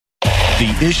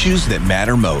The issues that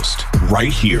matter most,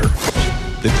 right here.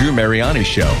 The Drew Mariani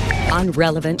Show. On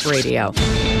Relevant Radio.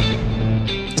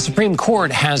 The Supreme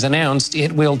Court has announced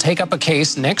it will take up a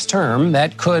case next term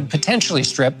that could potentially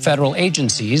strip federal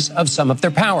agencies of some of their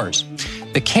powers.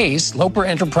 The case, Loper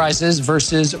Enterprises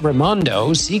versus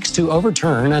Raimondo, seeks to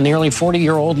overturn a nearly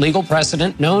 40-year-old legal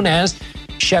precedent known as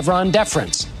Chevron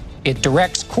deference. It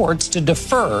directs courts to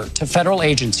defer to federal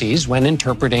agencies when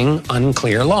interpreting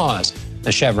unclear laws.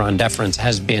 The Chevron deference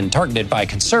has been targeted by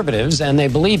conservatives, and they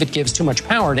believe it gives too much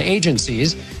power to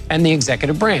agencies and the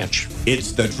executive branch.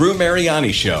 It's the Drew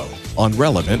Mariani Show on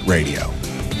Relevant Radio.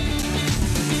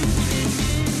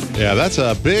 Yeah, that's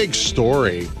a big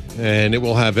story, and it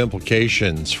will have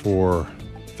implications for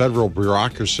federal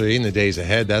bureaucracy in the days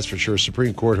ahead. That's for sure.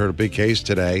 Supreme Court heard a big case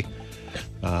today.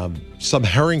 Some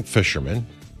herring fishermen,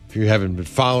 if you haven't been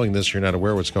following this, you're not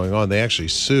aware of what's going on, they actually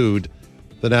sued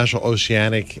the National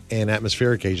Oceanic and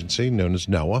Atmospheric Agency, known as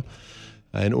NOAA,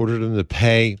 and ordered them to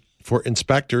pay for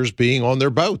inspectors being on their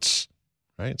boats.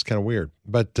 Right? It's kind of weird.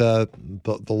 But the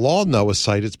law NOAA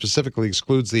cited specifically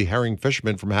excludes the herring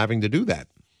fishermen from having to do that.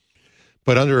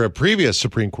 But under a previous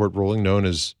Supreme Court ruling known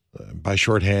as, by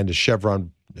shorthand, as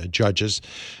Chevron judges,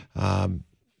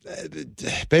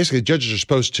 basically judges are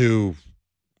supposed to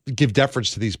give deference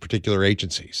to these particular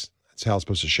agencies. That's how it's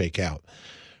supposed to shake out,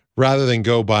 rather than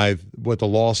go by what the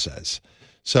law says.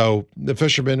 So the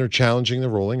fishermen are challenging the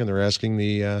ruling, and they're asking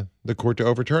the court to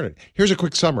overturn it. Here's a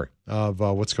quick summary of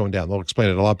what's going down. They'll explain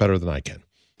it a lot better than I can.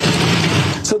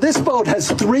 So this boat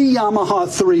has 3 Yamaha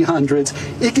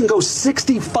 300s. It can go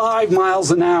 65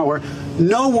 miles an hour.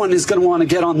 No one is going to want to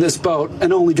get on this boat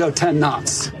and only go 10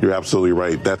 knots. You're absolutely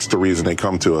right. That's the reason they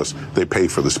come to us. They pay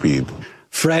for the speed.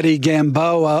 Freddie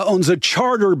Gamboa owns a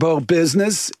charter boat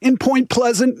business in Point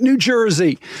Pleasant, New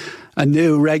Jersey. A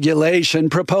new regulation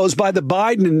proposed by the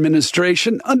Biden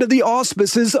administration under the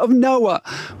auspices of NOAA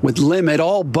would limit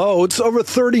all boats over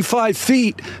 35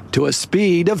 feet to a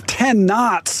speed of 10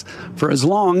 knots for as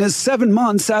long as 7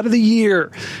 months out of the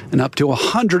year and up to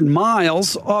 100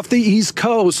 miles off the East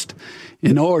Coast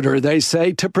in order, they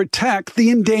say, to protect the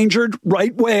endangered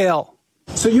right whale.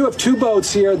 So you have 2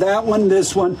 boats here, that one,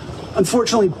 this one.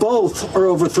 Unfortunately, both are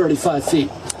over 35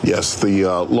 feet. Yes, the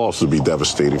loss would be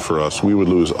devastating for us. We would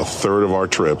lose a third of our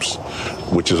trips,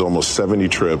 which is almost 70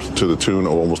 trips, to the tune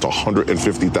of almost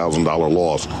 $150,000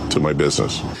 loss to my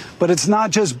business. But it's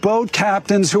not just boat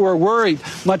captains who are worried.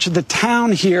 Much of the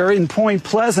town here in Point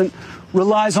Pleasant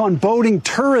relies on boating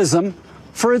tourism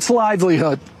for its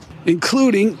livelihood,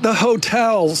 including the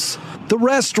hotels, the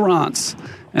restaurants,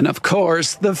 and, of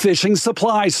course, the fishing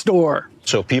supply store.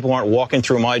 So if people aren't walking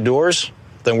through my doors,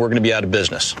 then we're going to be out of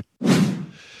business.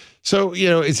 So,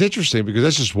 it's interesting because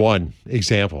that's just one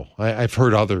example. I've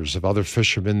heard others of other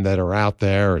fishermen that are out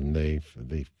there, and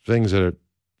the things that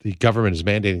the government is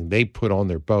mandating they put on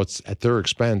their boats at their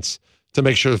expense to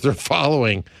make sure that they're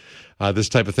following this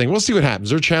type of thing. We'll see what happens.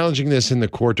 They're challenging this in the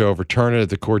court to overturn it. If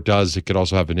the court does, it could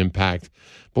also have an impact,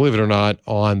 believe it or not,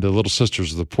 on the Little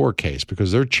Sisters of the Poor case,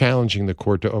 because they're challenging the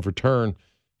court to overturn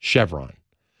Chevron.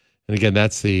 And again,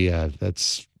 that's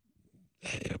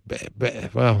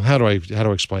well, how do I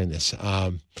explain this?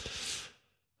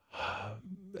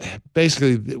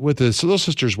 Basically, what the Little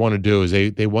Sisters want to do is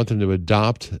they want them to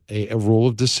adopt a rule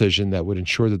of decision that would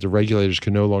ensure that the regulators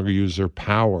can no longer use their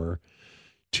power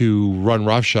to run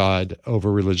roughshod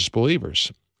over religious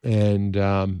believers. And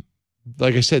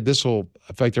like I said, this will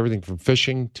affect everything from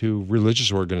fishing to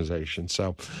religious organizations.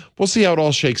 So we'll see how it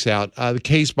all shakes out. The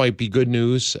case might be good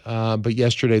news, but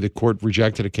yesterday the court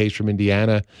rejected a case from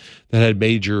Indiana that had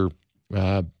major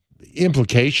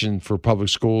implication for public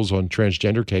schools on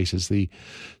transgender cases. The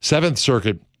Seventh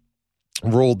Circuit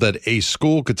ruled that a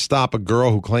school could stop a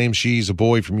girl who claims she's a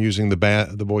boy from using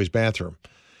the boys' bathroom.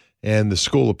 And the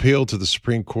school appealed to the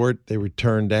Supreme Court. They were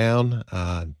turned down.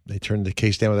 They turned the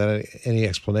case down without any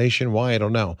explanation. Why? I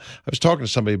don't know. I was talking to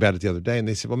somebody about it the other day, and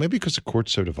they said, well, maybe because the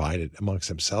court's so divided amongst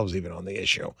themselves even on the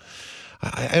issue.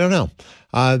 I don't know.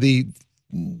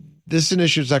 This is an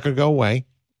issue that's not going to go away.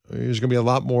 There's going to be a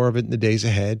lot more of it in the days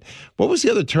ahead. What was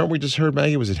the other term we just heard,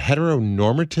 Maggie? Was it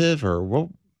heteronormative or what?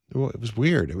 Well, it was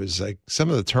weird. It was like some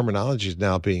of the terminology is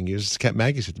now being used.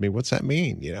 Maggie said to me, what's that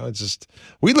mean? It's just,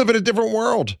 we live in a different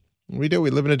world. We do. We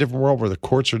live in a different world where the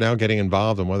courts are now getting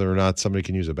involved in whether or not somebody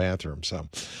can use a bathroom. So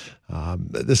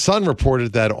the Sun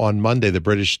reported that on Monday, the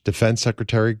British Defense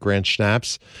Secretary, Grant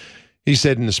Shapps, he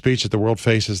said in a speech that the world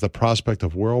faces the prospect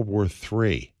of World War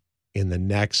III in the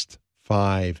next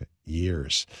 5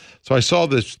 years. So I saw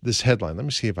this headline. Let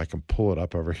me see if I can pull it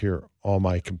up over here on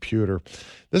my computer.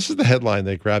 This is the headline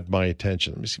that grabbed my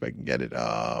attention. Let me see if I can get it.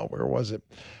 Where was it?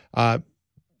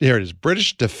 Here it is.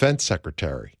 British Defense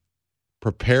Secretary,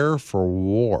 prepare for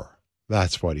war.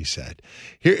 That's what he said.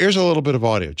 Here's a little bit of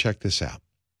audio. Check this out.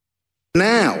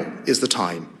 Now is the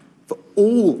time for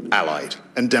all allied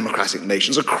and democratic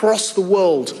nations across the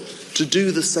world to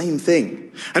do the same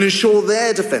thing and ensure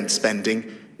their defense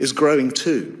spending is growing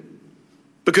too.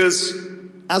 Because,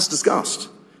 as discussed,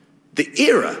 the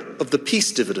era of the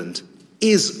peace dividend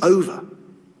is over.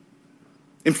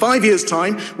 In 5 years'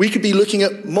 time, we could be looking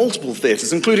at multiple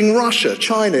theaters, including Russia,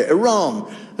 China,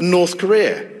 Iran, and North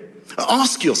Korea.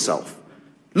 Ask yourself,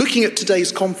 looking at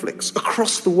today's conflicts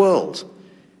across the world,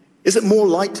 is it more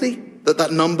likely that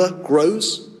that number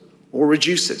grows or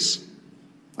reduces?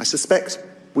 I suspect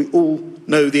we all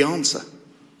know the answer.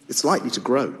 It's likely to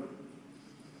grow.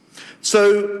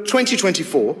 So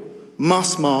 2024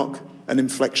 must mark an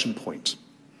inflection point.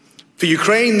 For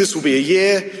Ukraine, this will be a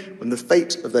year when the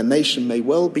fate of their nation may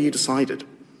well be decided.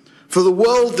 For the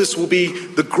world, this will be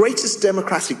the greatest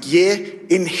democratic year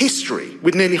in history,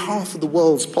 with nearly half of the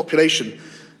world's population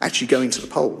actually going to the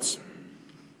polls.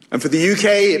 And for the UK,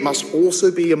 it must also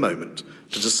be a moment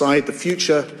to decide the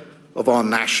future of our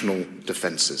national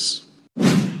defences.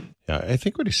 Yeah, I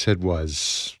think what he said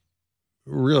was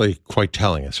really quite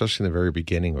telling, especially in the very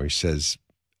beginning where he says,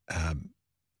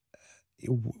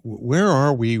 where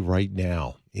are we right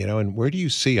now? And where do you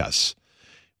see us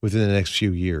within the next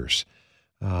few years?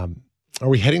 Are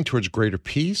we heading towards greater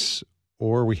peace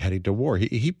or are we heading to war?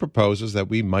 He proposes that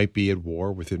we might be at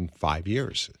war within 5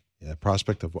 years. The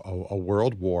prospect of a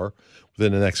world war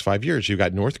within the next 5 years. You've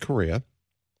got North Korea,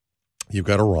 you've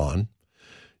got Iran,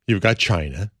 you've got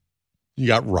China, you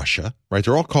got Russia, right?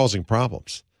 They're all causing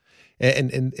problems.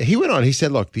 And he went on, he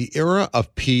said, look, the era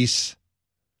of peace,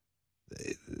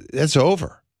 that's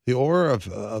over. The era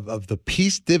of the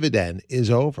peace dividend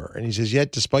is over. And he says,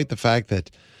 yet despite the fact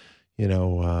that,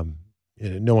 no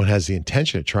one has the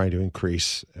intention of trying to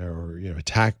increase or,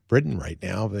 attack Britain right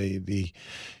now,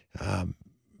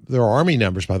 their army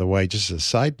numbers, by the way, just as a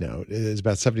side note, is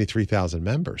about 73,000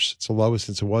 members. It's the lowest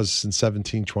since it was since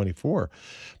 1724.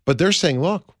 But they're saying,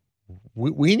 look,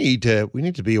 we need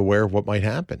to be aware of what might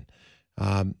happen.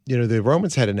 The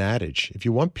Romans had an adage: if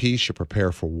you want peace, you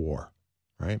prepare for war.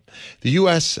 Right? The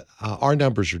U.S., our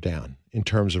numbers are down in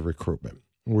terms of recruitment.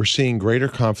 We're seeing greater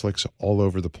conflicts all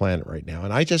over the planet right now.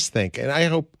 And I just think, and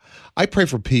I pray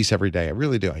for peace every day. I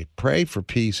really do. I pray for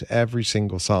peace every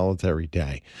single solitary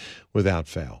day without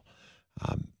fail.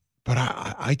 But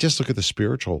I just look at the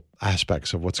spiritual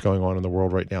aspects of what's going on in the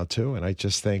world right now too. And I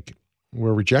just think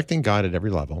we're rejecting God at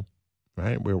every level,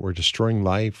 right? We're destroying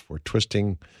life. We're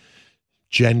twisting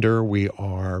gender. We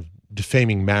are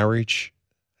defaming marriage.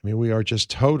 I mean, we are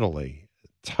just totally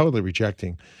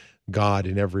rejecting God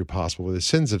in every possible way. The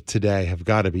sins of today have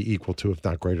got to be equal to, if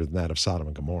not greater than that, of Sodom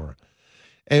and Gomorrah.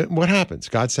 And what happens?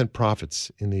 God sent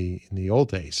prophets in the old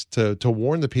days to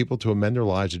warn the people to amend their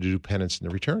lives, to do penance, and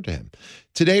to return to Him.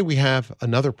 Today we have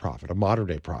another prophet, a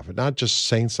modern-day prophet, not just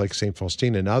saints like St.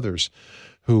 Faustina and others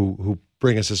who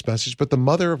bring us this message, but the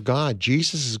Mother of God.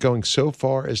 Jesus is going so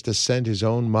far as to send His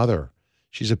own mother.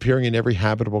 She's appearing in every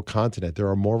habitable continent. There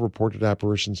are more reported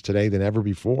apparitions today than ever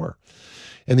before.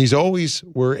 And these always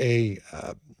were they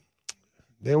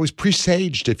always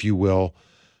presaged, if you will,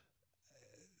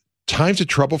 times of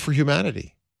trouble for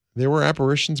humanity. There were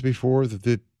apparitions before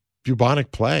the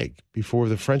bubonic plague, before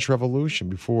the French Revolution,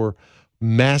 before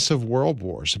massive world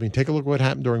wars. I mean, take a look at what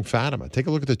happened during Fatima. Take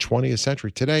a look at the 20th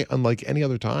century. Today, unlike any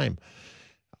other time,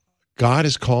 God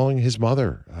is calling His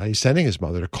mother. He's sending His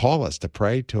mother to call us, to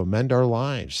pray, to amend our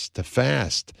lives, to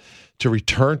fast, to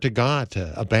return to God,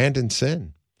 to abandon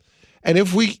sin. And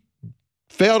if we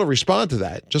fail to respond to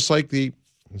that, just like the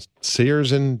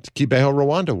seers in Kibeho,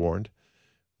 Rwanda warned,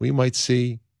 we might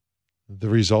see the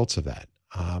results of that.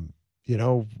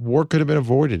 War could have been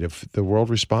avoided if the world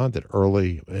responded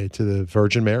early to the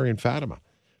Virgin Mary and Fatima.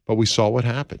 But we saw what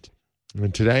happened.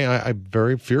 And today I'm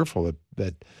very fearful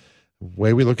that the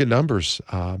way we look at numbers,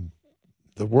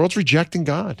 the world's rejecting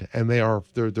God, and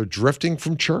they're drifting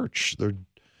from church.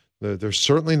 They're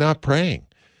certainly not praying.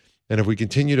 And if we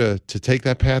continue to take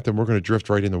that path, then we're going to drift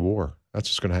right into war. That's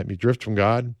what's going to happen. You drift from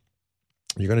God,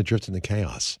 you're going to drift into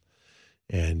chaos.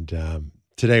 And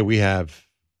today we have,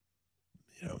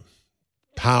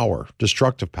 power,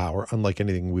 destructive power, unlike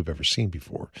anything we've ever seen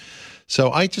before.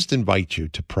 So I just invite you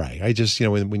to pray. I just,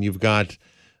 when you've got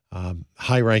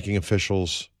high-ranking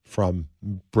officials from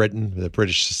Britain, the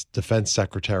British Defense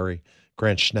Secretary,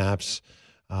 Grant Shapps,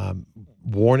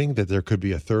 warning that there could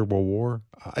be a third world war,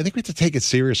 I think we have to take it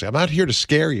seriously. I'm not here to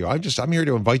scare you. I'm here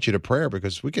to invite you to prayer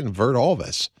because we can avert all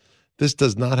this. This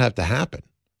does not have to happen.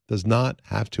 Does not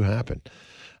have to happen.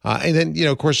 And then,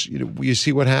 of course, you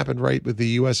see what happened, right, with the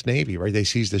U.S. Navy, right? They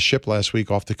seized a ship last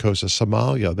week off the coast of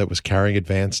Somalia that was carrying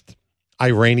advanced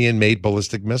Iranian-made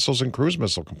ballistic missiles and cruise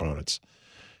missile components.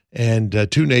 And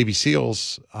 2 Navy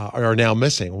SEALs are now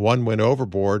missing. One went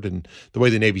overboard, and the way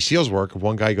the Navy SEALs work, if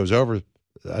one guy goes over,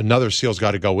 another SEAL's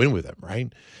got to go in with him,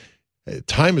 right?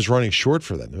 Time is running short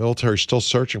for them. The military is still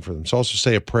searching for them. So also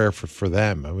say a prayer for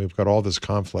them. And we've got all this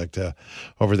conflict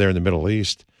over there in the Middle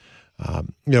East.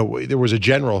 There was a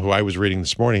general who I was reading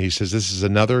this morning. He says this is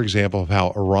another example of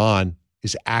how Iran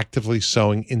is actively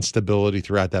sowing instability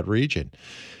throughout that region.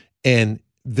 And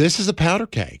this is a powder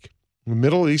keg. The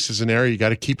Middle East is an area you got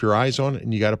to keep your eyes on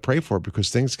and you got to pray for because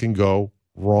things can go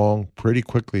wrong pretty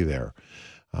quickly there.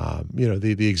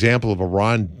 The example of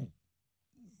Iran,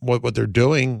 what they're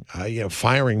doing,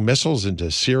 firing missiles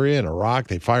into Syria and Iraq.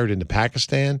 They fired into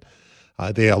Pakistan.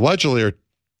 They allegedly are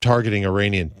targeting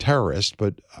Iranian terrorists,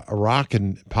 but Iraq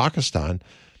and Pakistan,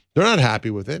 they're not happy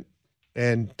with it.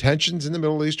 And tensions in the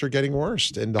Middle East are getting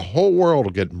worse. And the whole world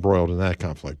will get embroiled in that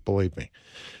conflict, believe me.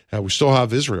 We still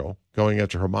have Israel going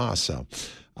after Hamas. So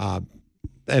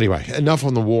anyway, enough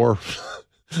on the war.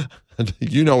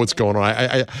 You know what's going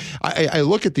on. I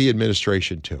look at the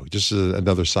administration, too, just as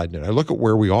another side note. I look at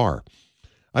where we are.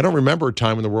 I don't remember a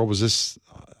time when the world was this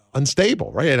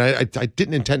unstable, right? And I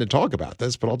didn't intend to talk about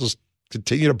this, but I'll just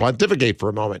continue to pontificate for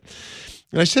a moment.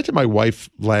 And I said to my wife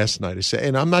last night, I said,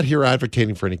 and I'm not here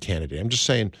advocating for any candidate. I'm just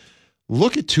saying,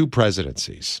 look at 2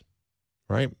 presidencies,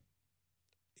 right?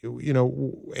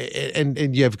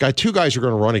 And you've got 2 guys who are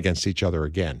going to run against each other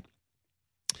again.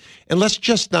 And let's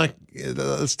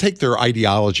take their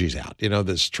ideologies out,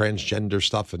 this transgender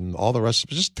stuff and all the rest.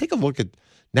 But just take a look at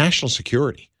national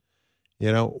security.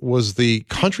 Was the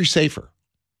country safer?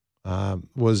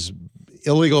 Was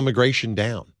illegal immigration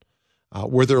down?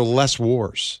 Were there less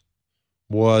wars?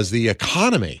 Was the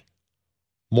economy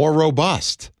more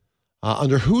robust?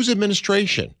 Under whose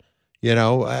administration?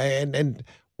 And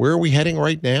where are we heading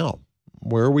right now?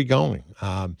 Where are we going?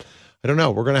 I don't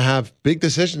know. We're going to have big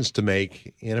decisions to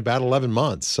make in about 11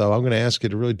 months. So I'm going to ask you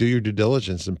to really do your due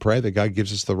diligence and pray that God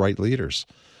gives us the right leaders.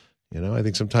 I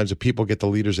think sometimes the people get the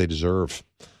leaders they deserve.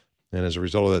 And as a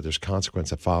result of that, there's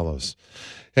consequence that follows.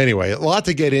 Anyway, a lot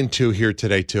to get into here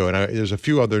today, too. And there's a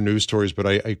few other news stories, but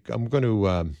I'm going to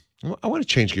I want to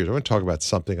change gears. I want to talk about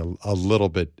something a little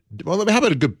bit. Well, how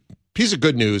about a good piece of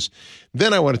good news?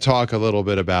 Then I want to talk a little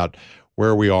bit about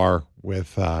where we are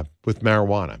with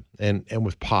marijuana and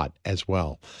with pot as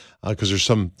well, because there's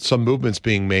some movements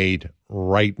being made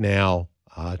right now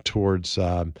towards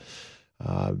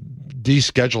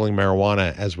descheduling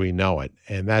marijuana as we know it,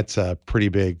 and that's a pretty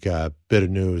big bit of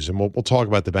news. And we'll talk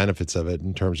about the benefits of it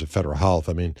in terms of federal health.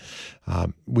 I mean,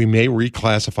 we may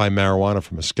reclassify marijuana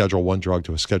from a Schedule I drug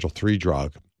to a Schedule III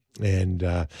drug.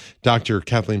 And Dr.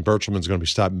 Kathleen Berchelmann is going to be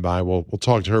stopping by. We'll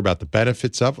talk to her about the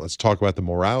benefits of it. Let's talk about the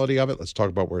morality of it. Let's talk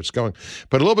about where it's going.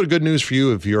 But a little bit of good news for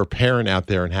you if you're a parent out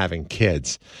there and having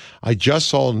kids. I just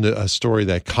saw a story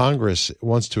that Congress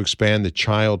wants to expand the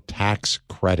child tax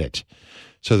credit.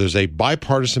 So there's a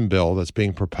bipartisan bill that's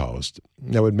being proposed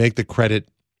that would make the credit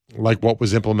like what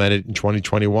was implemented in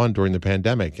 2021 during the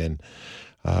pandemic. And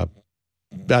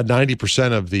about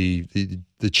 90% of the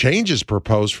changes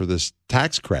proposed for this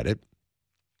tax credit,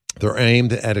 they're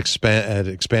aimed at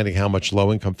expanding how much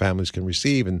low-income families can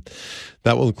receive, and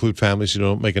that will include families who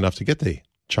don't make enough to get the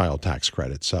child tax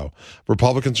credit. So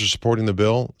Republicans are supporting the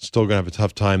bill. Still going to have a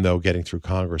tough time, though, getting through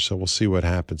Congress, so we'll see what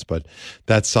happens. But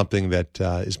that's something that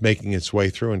is making its way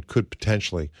through and could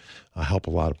potentially help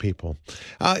a lot of people.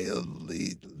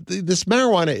 This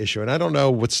marijuana issue, and I don't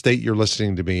know what state you're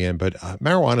listening to me in, but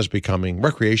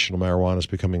recreational marijuana is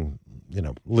becoming,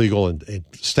 legal in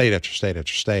state after state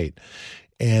after state.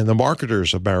 And the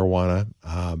marketers of marijuana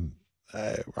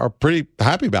are pretty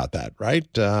happy about that, right?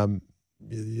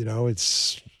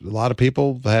 It's a lot of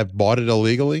people have bought it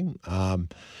illegally.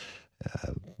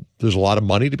 There's a lot of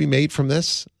money to be made from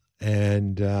this.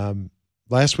 And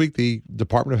last week, the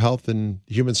Department of Health and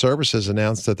Human Services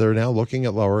announced that they're now looking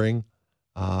at lowering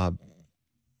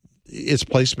its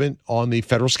placement on the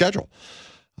federal schedule.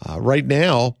 Right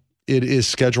now, it is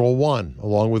Schedule I,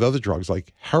 along with other drugs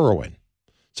like heroin.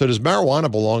 So does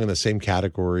marijuana belong in the same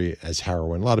category as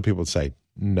heroin? A lot of people would say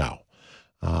no.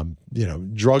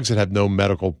 Drugs that have no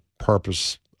medical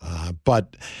purpose.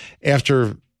 But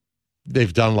after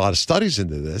they've done a lot of studies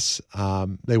into this,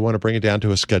 they want to bring it down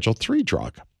to a Schedule III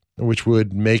drug, which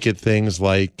would make it things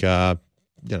like,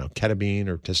 ketamine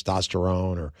or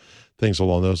testosterone or things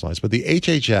along those lines. But the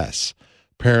HHS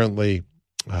apparently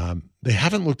They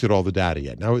haven't looked at all the data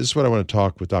yet. Now, this is what I want to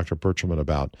talk with Dr. Berchelmann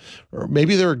about, or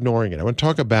maybe they're ignoring it. I want to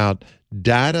talk about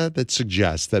data that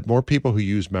suggests that more people who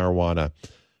use marijuana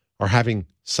are having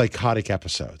psychotic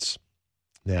episodes.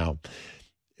 Now,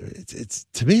 it's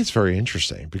to me, it's very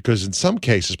interesting because in some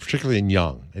cases, particularly in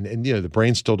young, and the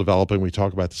brain's still developing, we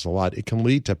talk about this a lot, it can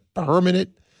lead to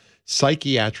permanent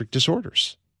psychiatric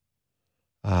disorders.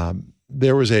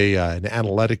 There was an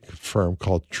analytic firm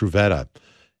called Truveta,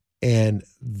 and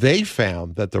they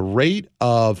found that the rate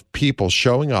of people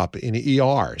showing up in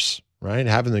ERs, right,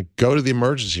 having to go to the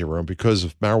emergency room because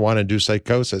of marijuana-induced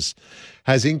psychosis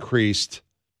has increased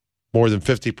more than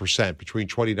 50% between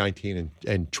 2019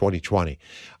 and 2020.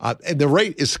 And the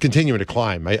rate is continuing to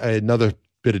climb. I another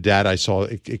bit of data I saw,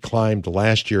 it climbed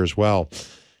last year as well.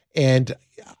 And,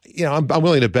 I'm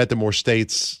willing to bet that more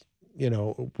states,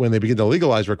 when they begin to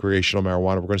legalize recreational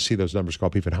marijuana, we're going to see those numbers go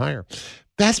up even higher.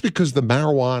 That's because the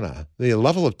marijuana, the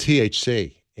level of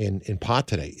THC in pot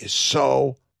today is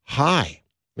so high.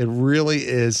 It really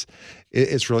is.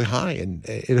 It's really high, and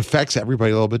it affects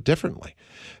everybody a little bit differently.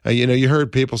 You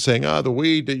heard people saying, the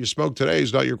weed that you smoke today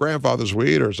is not your grandfather's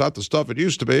weed, or it's not the stuff it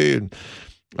used to be. And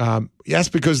yes,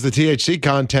 because the THC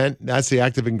content, that's the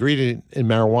active ingredient in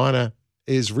marijuana,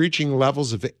 is reaching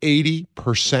levels of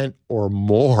 80% or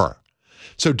more.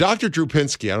 So Dr. Drew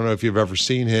Pinsky, I don't know if you've ever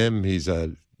seen him. He was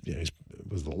the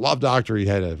Love Doctor. He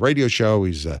had a radio show.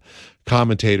 He's a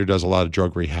commentator, does a lot of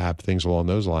drug rehab, things along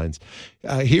those lines.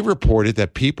 He reported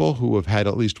that people who have had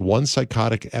at least one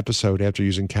psychotic episode after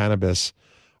using cannabis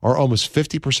are almost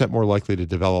 50% more likely to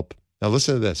develop, now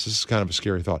listen to this, this is kind of a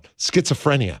scary thought,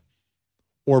 schizophrenia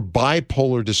or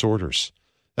bipolar disorders.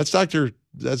 That's Dr.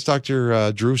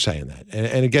 Drew saying that.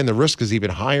 And again, the risk is even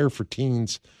higher for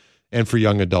teens and for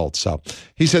young adults. So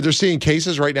he said they're seeing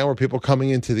cases right now where people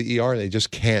coming into the ER and they just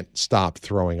can't stop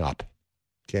throwing up.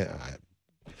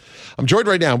 I'm joined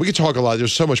right now. We could talk a lot.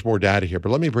 There's so much more data here, but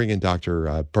let me bring in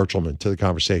Dr. Berchelmann to the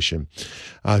conversation.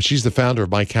 She's the founder of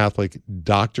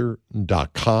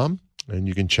mycatholicdoctor.com, and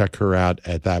you can check her out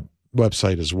at that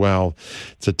website as well.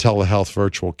 It's a telehealth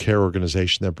virtual care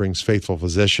organization that brings faithful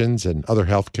physicians and other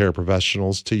healthcare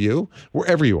professionals to you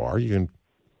wherever you are. You can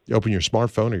open your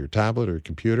smartphone or your tablet or your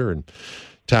computer and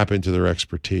tap into their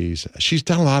expertise. She's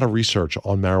done a lot of research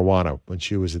on marijuana when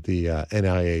she was at the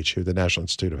NIH, the National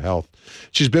Institute of Health.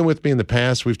 She's been with me in the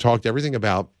past. We've talked everything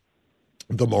about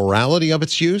the morality of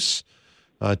its use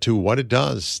to what it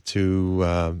does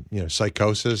to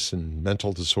psychosis and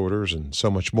mental disorders and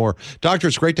so much more. Doctor,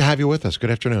 it's great to have you with us. Good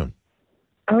afternoon.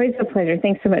 Always a pleasure.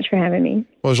 Thanks so much for having me.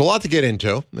 Well, there's a lot to get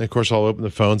into. And of course, I'll open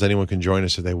the phones. Anyone can join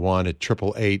us if they want at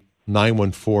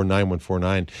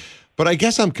 888-914-9149. But I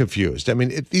guess I'm confused. I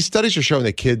mean, these studies are showing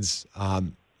that kids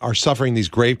are suffering these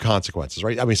grave consequences,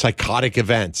 right? I mean, psychotic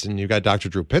events, and you got Dr.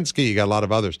 Drew Pinsky, you got a lot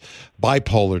of others,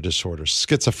 bipolar disorder,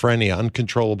 schizophrenia,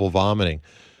 uncontrollable vomiting.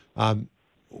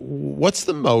 What's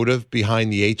the motive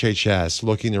behind the HHS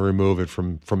looking to remove it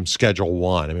from Schedule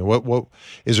 1? I mean, what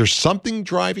is there something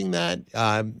driving that?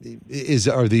 Are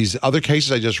these other cases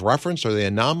I just referenced, are they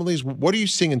anomalies? What are you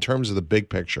seeing in terms of the big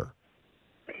picture?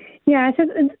 Yeah, so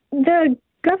the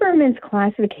government's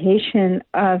classification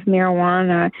of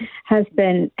marijuana has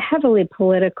been heavily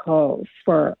political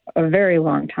for a very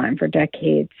long time, for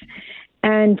decades.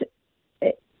 And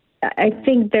I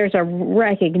think there's a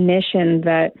recognition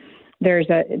that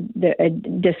there's a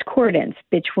discordance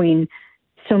between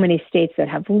so many states that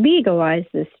have legalized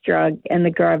this drug and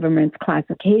the government's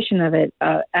classification of it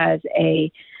as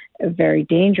a very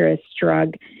dangerous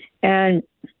drug. And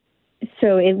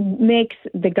so it makes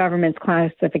the government's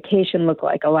classification look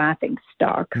like a laughing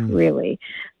stock, really.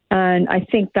 And I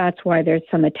think that's why there's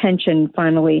some attention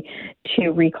finally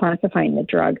to reclassifying the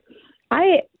drug.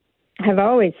 I have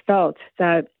always felt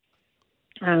that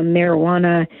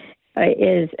marijuana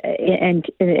and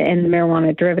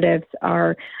marijuana derivatives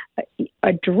are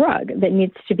a drug that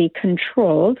needs to be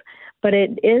controlled, but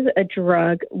it is a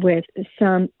drug with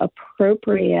some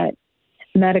appropriate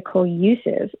medical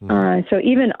uses. So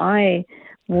even I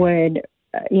would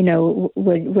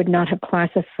not have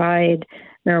classified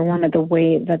marijuana the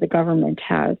way that the government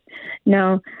has.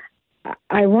 Now,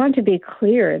 I want to be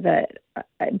clear that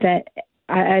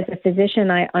as a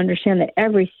physician, I understand that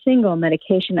every single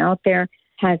medication out there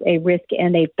has a risk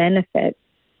and a benefit,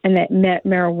 and that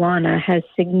marijuana has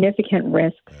significant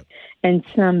risks and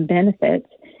some benefits.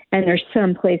 And there's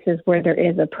some places where there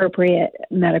is appropriate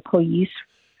medical use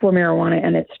for marijuana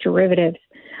and its derivatives,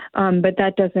 but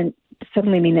that doesn't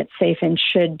suddenly mean it's safe and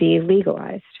should be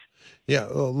legalized. Yeah,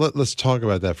 well, let's talk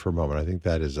about that for a moment. I think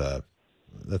that's a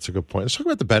good point. Let's talk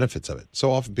about the benefits of it. So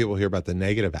often people hear about the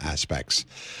negative aspects.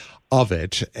 of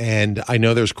it. And I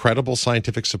know there's credible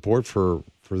scientific support for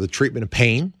the treatment of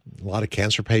pain. A lot of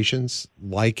cancer patients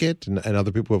like it, and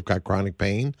other people who have got chronic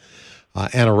pain.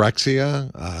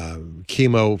 Anorexia,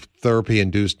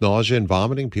 chemotherapy-induced nausea and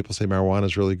vomiting, people say marijuana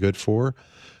is really good for.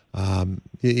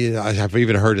 I've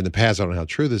even heard in the past, I don't know how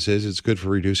true this is, it's good for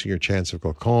reducing your chance of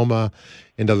glaucoma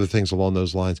and other things along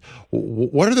those lines.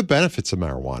 What are the benefits of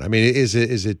marijuana? I mean, is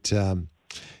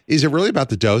it really about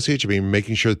the dosage? I mean,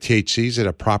 making sure the THC is at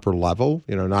a proper level,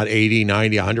 not 80,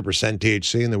 90, 100%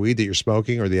 THC in the weed that you're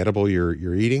smoking or the edible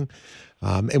you're eating?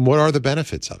 And what are the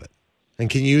benefits of it? And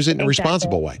can you use it in a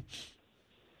responsible way?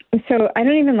 So I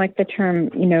don't even like the term,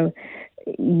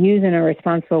 use in a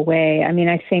responsible way. I mean,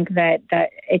 I think that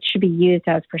it should be used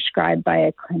as prescribed by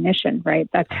a clinician, right?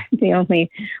 That's the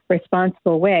only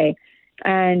responsible way.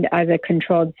 And as a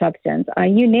controlled substance.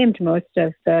 You named most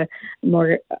of the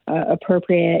more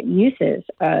appropriate uses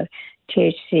of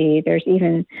THC. There's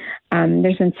even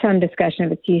there's been some discussion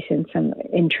of its use in some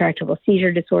intractable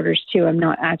seizure disorders too. I'm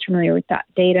not as familiar with that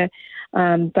data,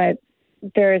 but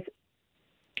there's.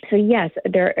 So yes,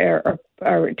 there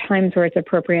are times where it's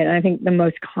appropriate, and I think the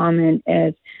most common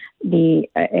is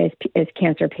is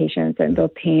cancer patients and the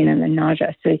pain and the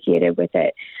nausea associated with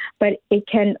it. But it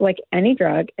can, like any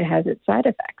drug, it has its side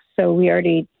effects. So we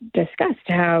already discussed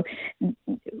how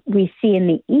we see in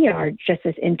the ER just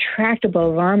this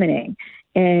intractable vomiting,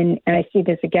 and I see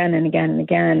this again and again and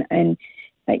again, and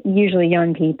usually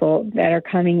young people that are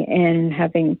coming in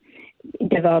having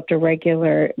developed a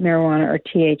regular marijuana or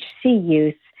THC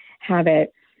use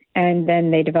habit, and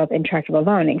then they develop intractable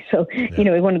vomiting. So,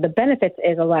 one of the benefits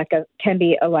is can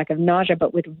be a lack of nausea,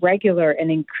 but with regular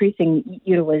and increasing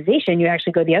utilization, you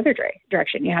actually go the other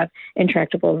direction. You have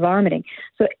intractable vomiting.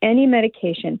 So any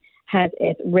medication has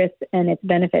its risks and its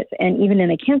benefits. And even in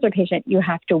a cancer patient, you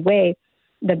have to weigh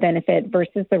the benefit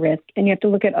versus the risk, and you have to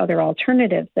look at other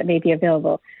alternatives that may be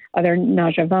available, other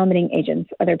nausea vomiting agents,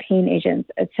 other pain agents,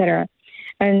 et cetera.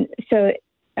 And so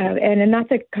and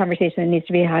that's a conversation that needs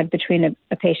to be had between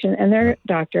a patient and their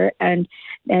doctor, and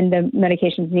the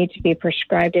medications need to be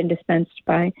prescribed and dispensed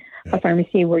by a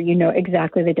pharmacy where you know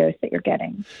exactly the dose that you're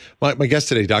getting. My guest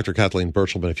today, Dr. Kathleen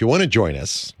Berchelmann. If you want to join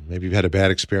us, maybe you've had a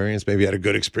bad experience, maybe you had a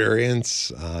good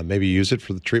experience, maybe you use it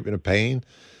for the treatment of pain,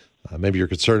 maybe you're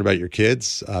concerned about your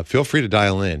kids, feel free to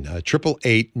dial in,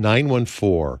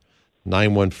 888-914-9149.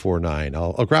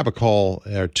 I'll grab a call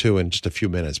or two in just a few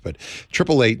minutes, but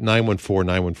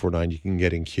 888-914-9149, you can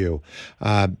get in queue.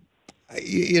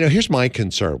 Here's my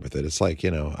concern with it. It's like,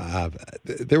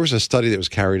 there was a study that was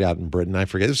carried out in Britain. I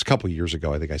forget, it was a couple of years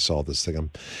ago. I think I saw this thing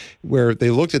where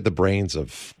they looked at the brains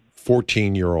of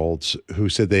 14-year-olds who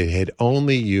said they had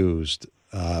only used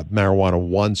marijuana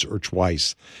once or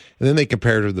twice. And then they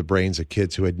compared it to the brains of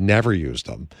kids who had never used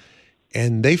them.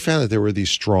 And they found that there were these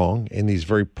strong and these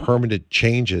very permanent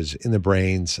changes in the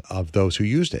brains of those who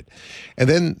used it. And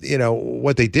then,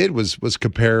 what they did was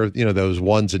compare, those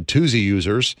ones and twosy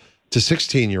users to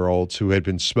 16-year-olds who had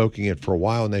been smoking it for a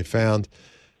while. And they found,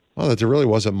 that there really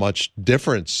wasn't much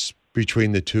difference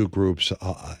between the two groups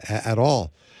at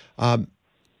all.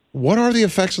 What are the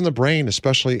effects on the brain,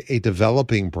 especially a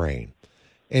developing brain?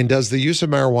 And does the use of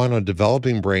marijuana on a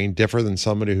developing brain differ than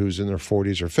somebody who's in their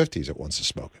 40s or 50s that wants to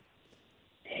smoke it?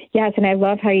 Yes, and I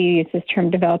love how you use this term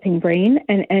developing brain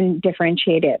and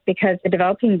differentiate it, because the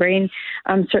developing brain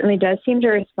certainly does seem to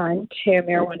respond to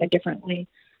marijuana differently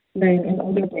than an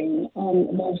older brain.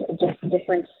 There's just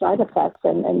different side effects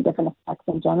and different effects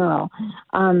in general.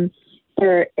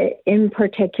 There, in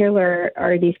particular,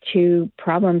 are these two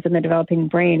problems in the developing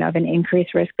brain of an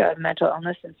increased risk of mental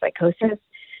illness and psychosis.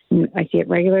 I see it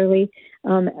regularly,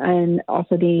 and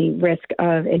also the risk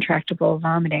of intractable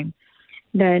vomiting.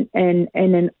 Then, in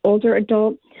an older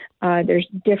adult, there's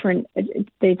different.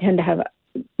 They tend to have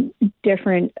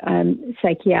different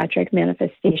psychiatric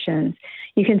manifestations.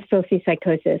 You can still see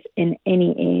psychosis in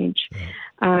any age,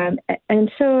 and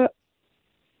so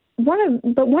one of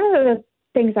the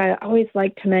things I always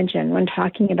like to mention when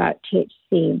talking about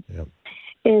THC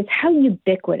is how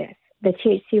ubiquitous the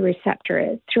THC receptor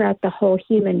is throughout the whole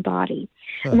human body,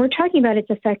 and we're talking about its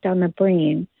effect on the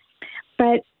brain,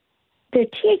 but the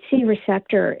THC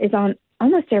receptor is on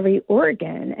almost every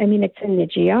organ. I mean, it's in the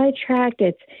GI tract,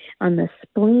 it's on the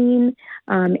spleen,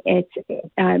 it's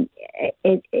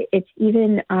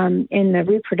even in the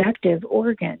reproductive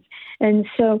organs. And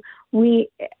so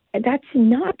that's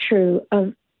not true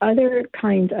of other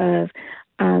kinds of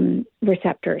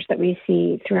receptors that we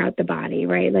see throughout the body,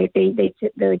 right? Like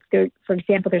they're, for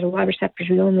example, there's a lot of receptors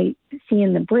we only see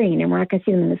in the brain, and we're not going to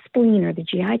see them in the spleen or the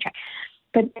GI tract.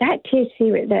 But that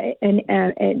THC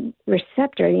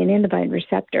receptor, the anandamide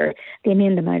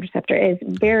receptor, is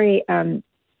very,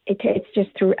 it's just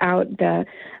throughout the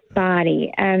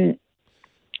body. And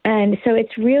so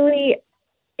it's really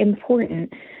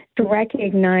important to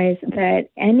recognize that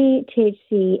any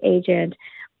THC agent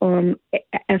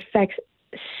affects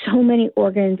so many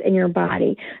organs in your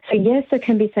body. So yes, there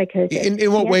can be psychosis.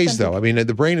 In what ways, though? I mean,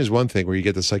 the brain is one thing where you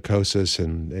get the psychosis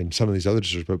and some of these other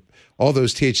disorders, but all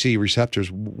those THC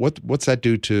receptors, what's that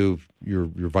do to your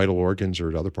vital organs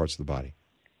or other parts of the body?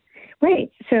 Right.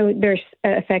 So there's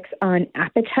effects on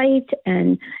appetite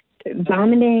and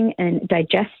vomiting and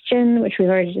digestion, which we've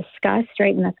already discussed,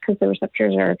 right? And that's because the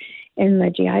receptors are in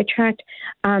the GI tract.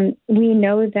 We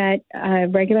know that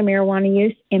regular marijuana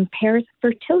use impairs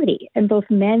fertility in both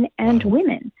men and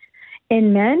women.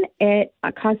 In men, it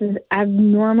causes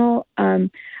abnormal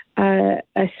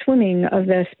swimming of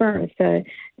the sperms. Their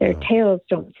tails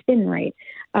don't spin right.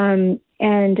 And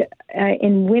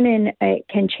in women, it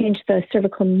can change the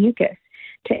cervical mucus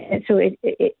to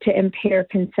impair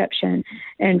conception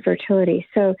and fertility.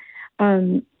 So,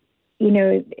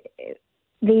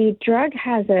 the drug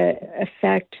has an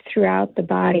effect throughout the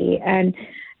body, and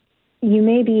you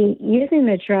may be using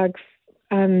the drug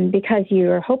because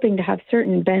you are hoping to have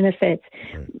certain benefits,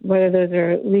 whether those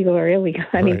are legal or illegal.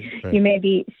 I mean, you may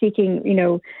be seeking,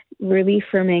 relief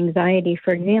from anxiety,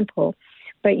 for example,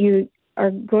 but you are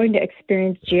going to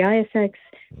experience GI effects,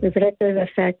 reproductive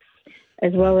effects,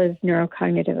 as well as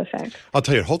neurocognitive effects. I'll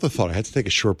tell you, hold the thought. I had to take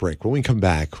a short break. When we come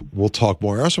back, we'll talk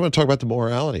more. I also want to talk about the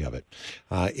morality of it.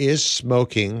 Is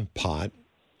smoking pot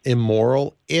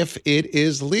immoral if it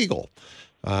is legal?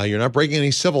 You're not breaking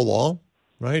any civil law,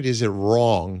 right? Is it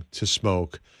wrong to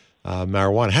smoke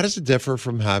marijuana? How does it differ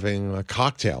from having a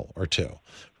cocktail or two,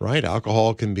 right?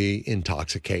 Alcohol can be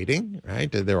intoxicating,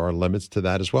 right? There are limits to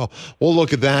that as well. We'll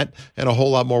look at that and a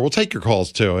whole lot more. We'll take your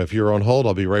calls, too. If you're on hold,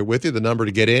 I'll be right with you. The number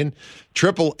to get in,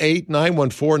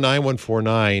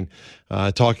 888-914-9149.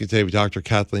 Talking today with Dr.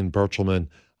 Kathleen Berchelmann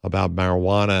about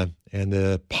marijuana and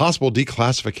the possible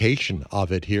declassification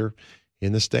of it here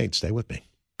in the state. Stay with me.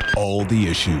 All the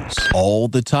issues, all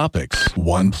the topics,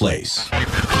 one place.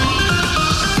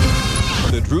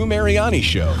 The Drew Mariani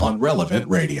Show on Relevant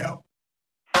Radio.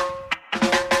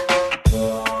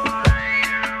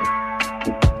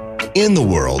 In the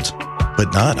world,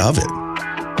 but not of it.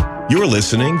 You're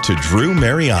listening to Drew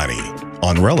Mariani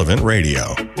on Relevant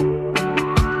Radio.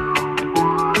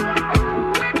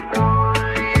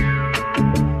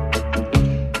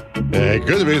 Hey,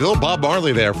 good to be a little Bob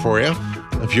Marley there for you.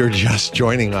 If you're just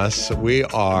joining us, we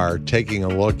are taking a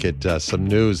look at some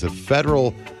news. Some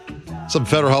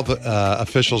federal health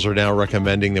officials are now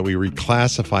recommending that we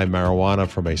reclassify marijuana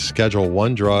from a Schedule I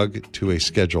drug to a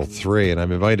Schedule III. And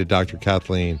I've invited Dr.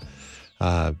 Kathleen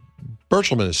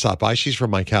Berchelmann to stop by. She's from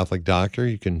My Catholic Doctor.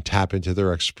 You can tap into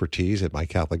their expertise at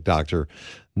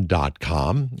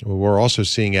mycatholicdoctor.com. We're also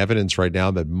seeing evidence right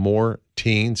now that more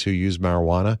teens who use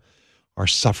marijuana are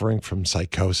suffering from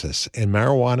psychosis. And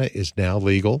marijuana is now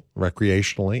legal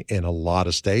recreationally in a lot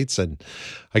of states. And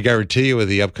I guarantee you with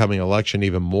the upcoming election,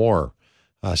 even more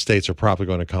states are probably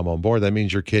going to come on board. That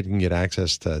means your kid can get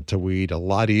access to weed a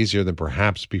lot easier than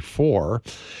perhaps before.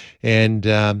 And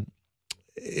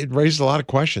it raises a lot of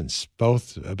questions,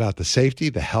 both about the safety,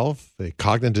 the health, the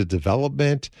cognitive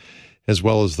development, as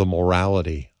well as the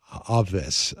morality of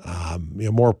this.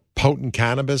 More potent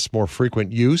cannabis, more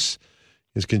frequent use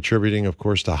is contributing, of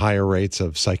course, to higher rates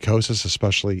of psychosis,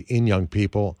 especially in young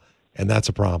people, and that's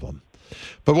a problem.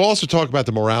 But we'll also talk about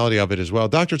the morality of it as well.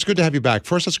 Doctor, it's good to have you back.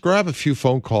 First, let's grab a few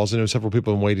phone calls. I know several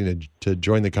people have been waiting to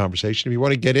join the conversation. If you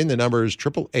want to get in, the number is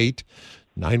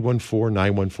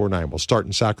 888-914-9149. We'll start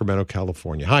in Sacramento,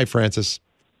 California. Hi, Francis.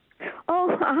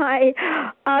 Oh, hi.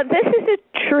 This is a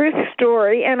truth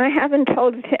story, and I haven't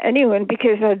told it to anyone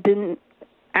because I've been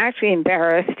actually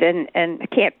embarrassed and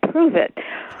can't prove it.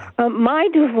 My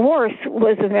divorce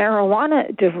was a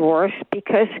marijuana divorce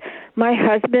because my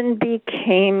husband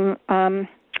became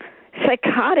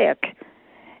psychotic.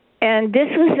 And this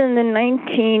was in the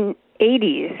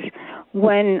 1980s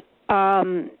when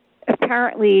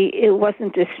apparently it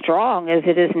wasn't as strong as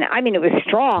it is now. I mean, it was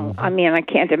strong. I mean, I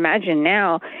can't imagine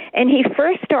now. And he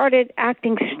first started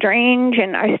acting strange,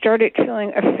 and I started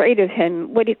feeling afraid of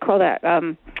him. What do you call that?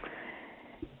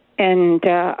 And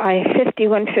I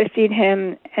 5150'd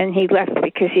him, and he left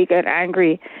because he got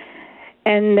angry.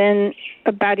 And then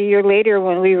about a year later,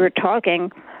 when we were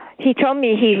talking, he told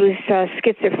me he was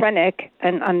schizophrenic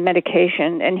and on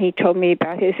medication, and he told me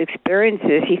about his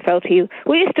experiences. He felt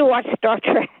we used to watch Star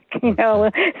Trek, You know,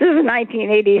 this is the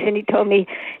 1980s, and he told me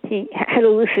he had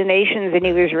hallucinations, and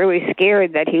he was really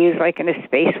scared that he was like in a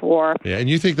space war. Yeah, and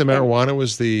you think the marijuana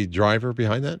was the driver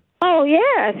behind that? Oh,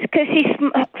 yes, because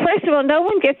first of all, no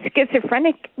one gets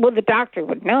schizophrenic. Well, the doctor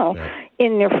would know. Yeah.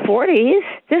 In their 40s.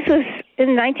 This was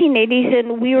in the 1980s,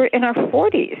 and we were in our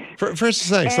 40s. For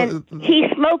instance, he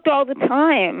smoked all the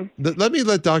time. Let me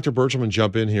let Dr. Berchelmann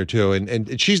jump in here, too.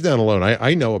 And she's not alone.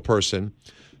 I know a person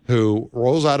who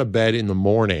rolls out of bed in the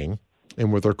morning,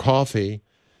 and with their coffee,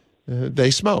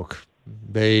 they smoke.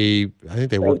 I think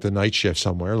they work the night shift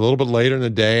somewhere. A little bit later in the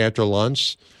day after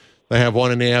lunch, they have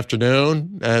one in the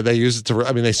afternoon. They use it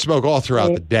they smoke all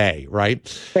throughout the day,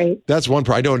 right? Right. That's one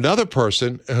part. I know another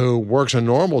person who works a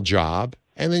normal job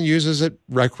and then uses it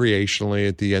recreationally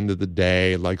at the end of the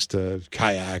day, likes to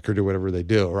kayak or do whatever they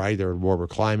do, right? They're in warmer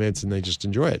climates and they just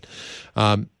enjoy it.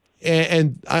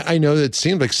 And I know that it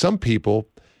seems like some people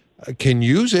can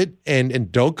use it and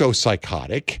don't go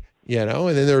psychotic, and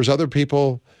then there's other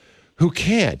people who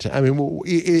can't. I mean,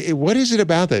 what is it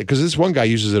about that? Because this one guy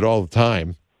uses it all the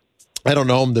time. I don't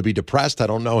know him to be depressed. I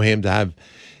don't know him to have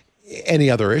any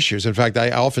other issues. In fact,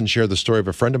 I often share the story of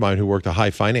a friend of mine who worked a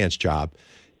high finance job,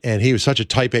 and he was such a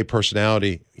type A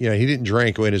personality. He didn't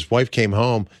drink. When his wife came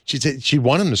home, she'd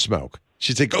want him to smoke.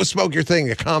 She'd say, "Go smoke your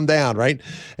thing, calm down," right?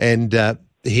 And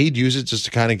he'd use it just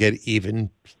to kind of get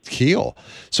even keel.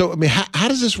 So, I mean, how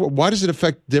does this work? Why does it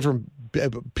affect different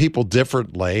people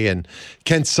differently? And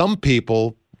can some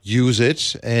people use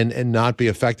it and not be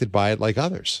affected by it like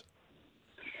others?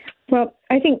 Well,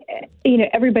 I think,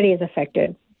 everybody is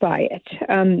affected by it.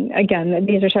 Again,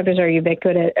 these receptors are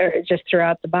ubiquitous just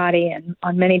throughout the body and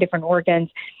on many different organs.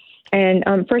 And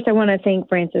first, I want to thank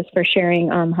Frances for sharing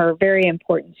her very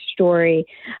important story.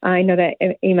 I know that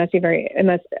it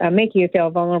must make you feel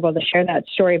vulnerable to share that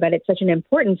story, but it's such an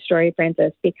important story,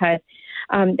 Frances, because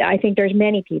I think there's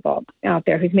many people out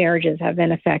there whose marriages have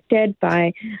been affected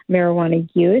by marijuana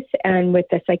use and with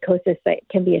the psychosis that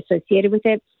can be associated with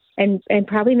it. And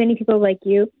probably many people like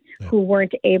you who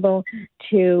weren't able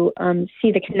to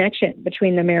see the connection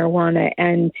between the marijuana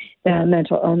and the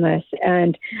mental illness.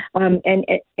 And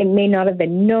it may not have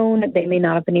been known. They may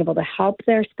not have been able to help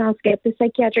their spouse get the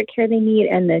psychiatric care they need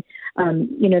and the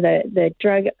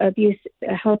drug abuse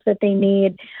help that they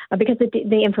need because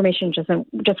the information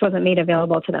just wasn't made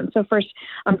available to them. So first,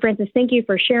 Frances, thank you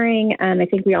for sharing. And I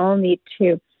think we all need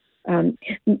to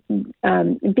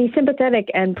be sympathetic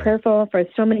and prayerful for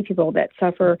so many people that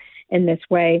suffer in this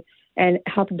way and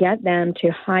help get them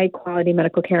to high quality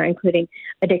medical care, including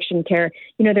addiction care.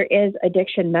 There is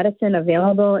addiction medicine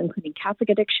available, including Catholic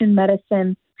addiction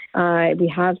medicine. We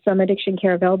have some addiction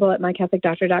care available at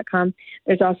mycatholicdoctor.com.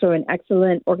 There's also an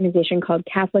excellent organization called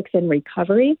Catholics in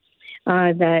Recovery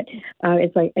that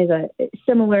is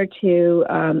similar to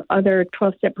other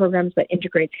 12-step programs that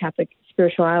integrates Catholic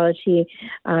spirituality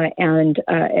and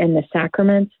the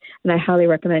sacraments. And I highly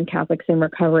recommend Catholics in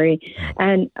Recovery.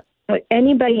 And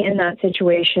anybody in that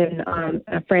situation,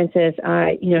 Frances,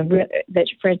 that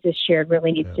Frances shared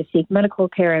really needs to seek medical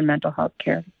care and mental health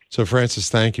care. So, Frances,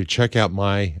 thank you. Check out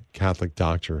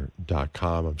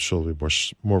mycatholicdoctor.com. I'm sure there'll be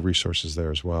more resources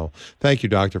there as well. Thank you,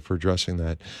 Doctor, for addressing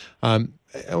that. I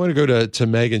want to go to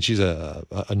Megan. She's a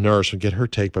nurse and get her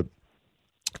take. But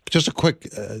just a quick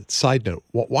side note.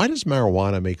 Why does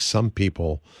marijuana make some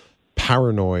people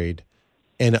paranoid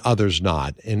and others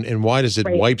not? And why does it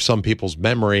wipe some people's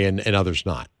memory and others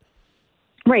not?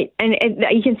 Right. And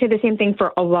you can say the same thing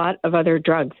for a lot of other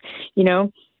drugs,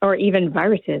 or even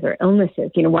viruses or illnesses.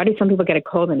 Why do some people get a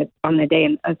cold on the day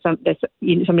and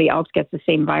somebody else gets the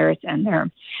same virus and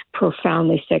they're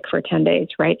profoundly sick for 10 days,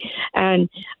 right? And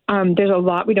there's a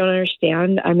lot we don't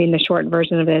understand. I mean, the short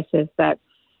version of this is that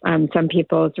some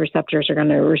people's receptors are going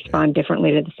to respond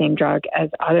differently to the same drug as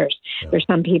others. Yeah. There's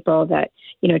some people that,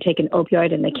 take an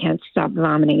opioid and they can't stop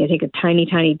vomiting. They take a tiny,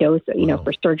 tiny dose,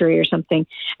 for surgery or something,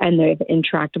 and they have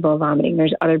intractable vomiting.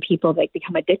 There's other people that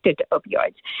become addicted to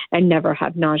opioids and never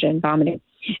have nausea and vomiting.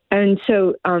 And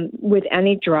so with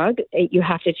any drug, you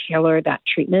have to tailor that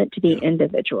treatment to the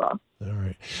individual. All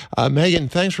right. Megan,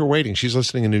 thanks for waiting. She's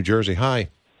listening in New Jersey. Hi.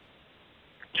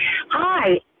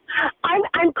 Hi.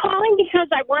 I'm calling because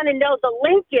I want to know the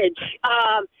linkage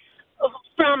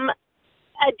from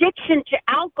addiction to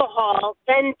alcohol,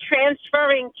 then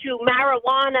transferring to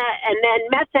marijuana and then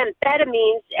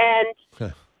methamphetamines and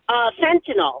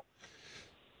fentanyl.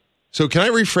 So can I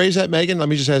rephrase that, Megan? Let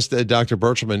me just ask Dr.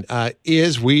 Berchelmann.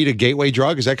 Is weed a gateway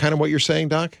drug? Is that kind of what you're saying,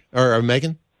 Doc? Or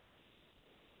Megan?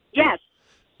 Yes.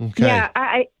 Okay. Yeah,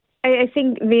 I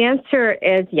think the answer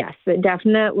is yes.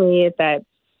 Definitely that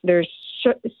there's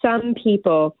some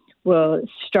people will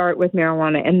start with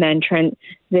marijuana and then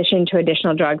transition to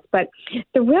additional drugs. But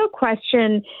the real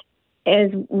question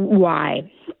is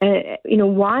why?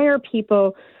 Why are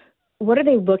people, what are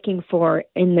they looking for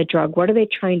in the drug? What are they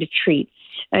trying to treat?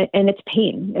 And it's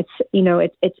pain.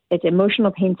 It's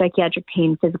emotional pain, psychiatric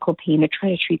pain, physical pain. They're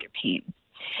trying to treat their pain.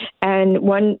 And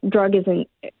one drug isn't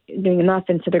doing enough,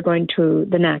 and so they're going to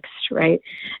the next, right?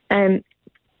 And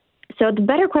so the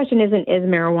better question isn't, is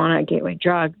marijuana a gateway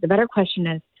drug? The better question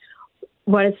is,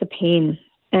 what is the pain?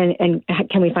 And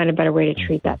can we find a better way to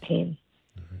treat that pain?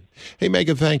 Hey,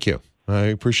 Megan, thank you. I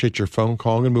appreciate your phone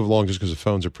call. I'm going to move along just because the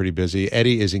phones are pretty busy.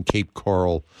 Eddie is in Cape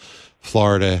Coral,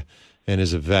 Florida, and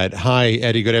is a vet. Hi,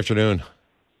 Eddie. Good afternoon.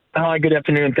 Hi, good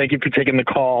afternoon. Thank you for taking the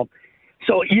call.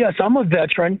 So, yes, I'm a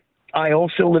veteran. I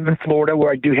also live in Florida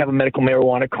where I do have a medical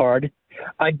marijuana card.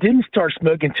 I didn't start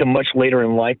smoking until much later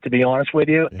in life, to be honest with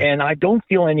you, and I don't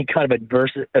feel any kind of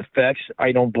adverse effects,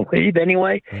 I don't believe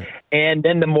anyway, and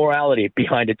then the morality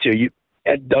behind it, too.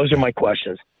 Those are my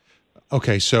questions.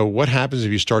 Okay, so what happens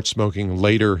if you start smoking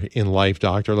later in life,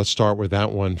 doctor? Let's start with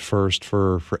that one first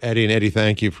for Eddie. And Eddie,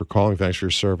 thank you for calling. Thanks for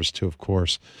your service, too, of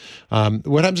course.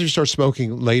 What happens if you start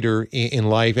smoking later in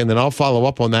life? And then I'll follow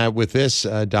up on that with this,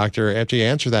 doctor, after you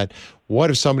answer that. What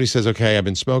if somebody says, okay, I've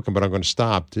been smoking, but I'm going to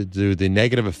stop? Do the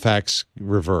negative effects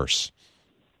reverse?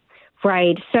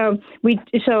 Right. So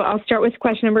I'll start with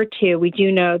question number 2. We do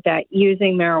know that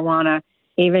using marijuana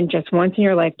even just once in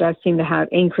your life does seem to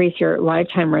increase your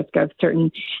lifetime risk of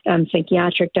certain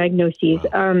psychiatric diagnoses.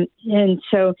 Wow. And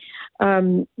so,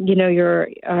 you're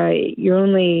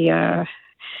only,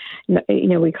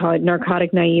 we call it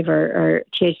narcotic naive or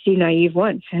THC naive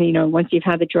once. Once you've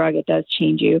had the drug, it does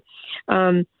change you.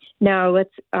 Now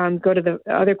let's go to the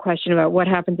other question about what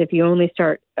happens if you only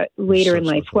start later in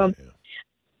life. Well,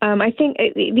 I think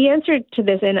the answer to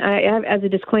this, and I have, as a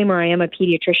disclaimer, I am a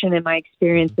pediatrician, and my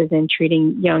experience is in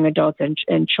treating young adults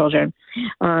and children,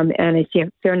 and I see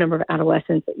a fair number of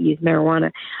adolescents that use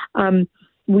marijuana.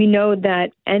 We know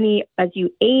that as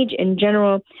you age, in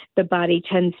general, the body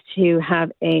tends to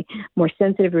have a more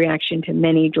sensitive reaction to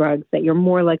many drugs, that you're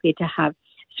more likely to have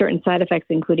certain side effects,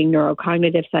 including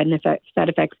neurocognitive side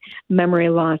effects, memory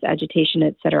loss, agitation,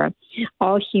 etc.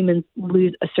 All humans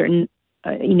lose a certain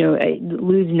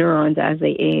lose neurons as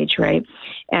they age, right?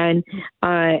 And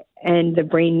the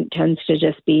brain tends to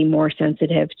just be more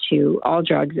sensitive to all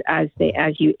drugs as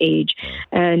you age,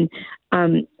 and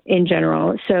in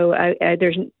general. So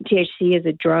there's THC is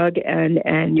a drug,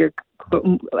 and you're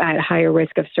at higher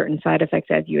risk of certain side effects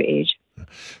as you age.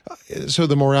 So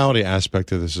the morality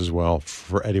aspect of this as well,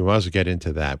 for Eddie, we'll also get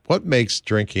into that. What makes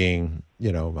drinking,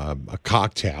 a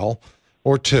cocktail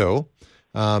or two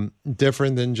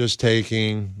different than just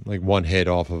taking like one hit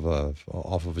off of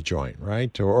a joint,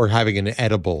 right? Or having an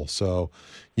edible so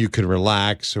you can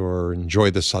relax or enjoy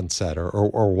the sunset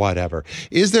or whatever.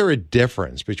 Is there a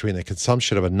difference between the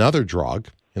consumption of another drug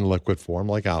in liquid form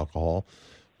like alcohol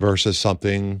versus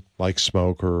something like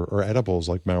smoke or edibles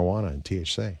like marijuana and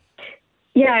THC?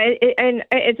 Yeah, and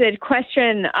it's a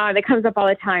question that comes up all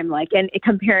the time, and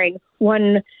comparing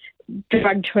one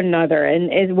drug to another,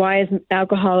 and why is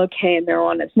alcohol okay and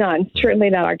marijuana is not? And certainly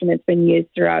that argument's been used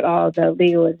throughout all the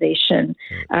legalization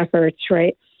efforts,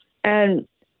 right? And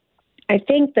I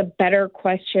think the better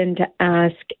question to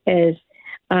ask is,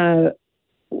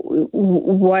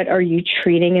 what are you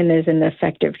treating, and is an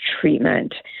effective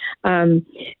treatment?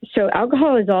 So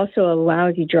alcohol is also a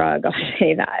lousy drug. I'll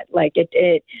say that.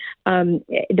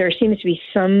 There seems to be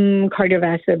some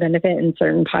cardiovascular benefit in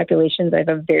certain populations. I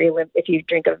have if you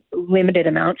drink a limited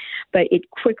amount, but if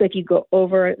you go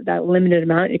over that limited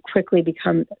amount,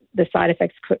 the side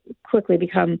effects quickly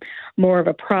become more of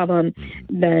a problem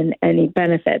than any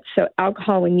benefits. So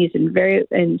alcohol, when used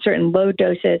in certain low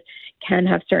doses, can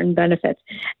have certain benefits.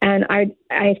 And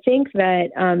I think that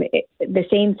the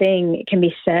same thing can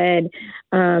be said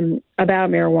about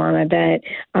marijuana, that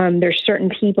there's certain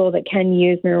people that can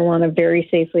use marijuana very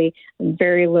safely in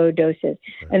very low doses,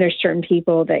 and there's certain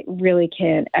people that really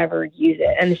can't ever use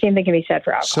it. And the same thing can be said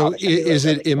for alcohol. So is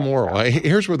it immoral?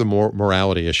 Here's where the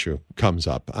morality issue comes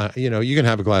up. You can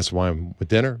have a glass of wine with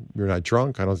dinner. You're not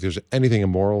drunk. I don't think there's anything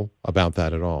immoral about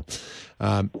that at all.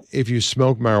 If you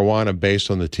smoke marijuana based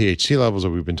on the THC levels that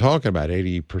we've been talking about,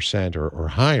 80% or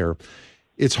higher,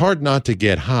 it's hard not to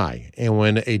get high. And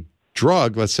when a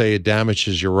drug, let's say it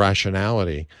damages your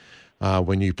rationality,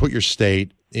 when you put your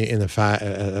state in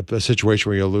a situation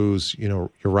where you lose, your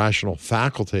rational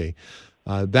faculty,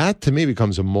 that to me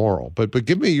becomes immoral. But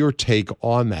give me your take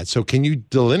on that. So can you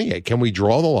delineate? Can we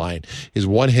draw the line? Is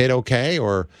one hit okay,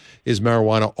 or is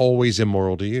marijuana always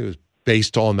immoral to use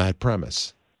based on that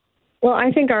premise? Well,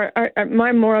 I think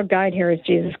my moral guide here is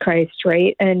Jesus Christ,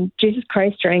 right? And Jesus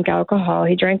Christ drank alcohol.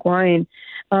 He drank wine,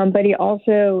 but he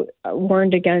also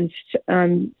warned against,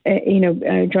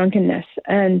 drunkenness.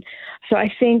 And so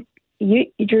I think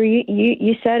Drew,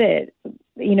 you said it.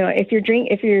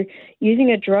 If you're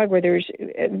using a drug where there's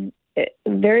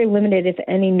very limited, if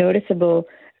any, noticeable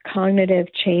cognitive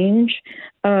change,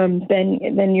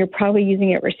 then you're probably using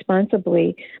it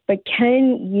responsibly. But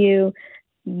can you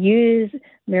use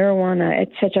marijuana at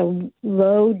such a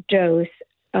low dose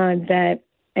or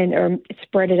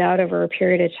spread it out over a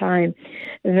period of time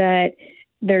that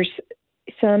there's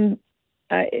some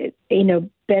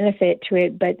benefit to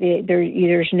it, but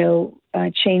there's no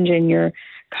change in your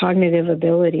cognitive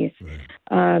abilities. Right.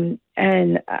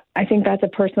 And I think that's a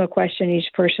personal question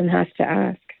each person has to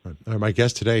ask. My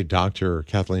guest today, Dr.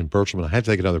 Kathleen Berchelmann. I have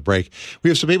to take another break. We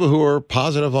have some people who are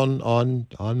positive on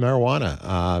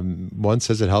marijuana. One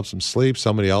says it helps them sleep.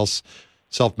 Somebody else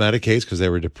self-medicates because they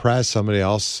were depressed. Somebody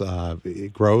else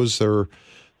grows their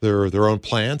own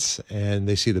plants, and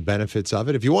they see the benefits of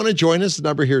it. If you want to join us, the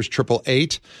number here is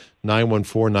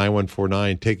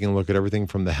 888-914-9149, taking a look at everything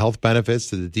from the health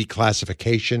benefits to the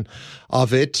declassification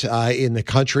of it in the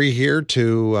country here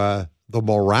to the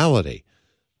morality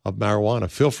of marijuana.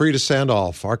 Feel free to sound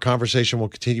off. Our conversation will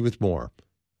continue with more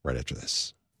right after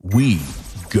this. We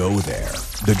go there.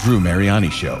 The Drew Mariani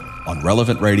Show on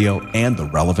Relevant Radio and the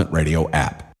Relevant Radio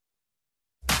app.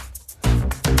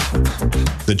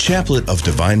 The Chaplet of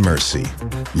Divine Mercy,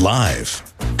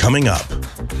 live, coming up.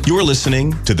 You're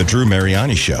listening to The Drew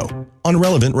Mariani Show on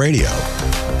Relevant Radio.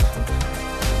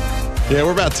 Yeah,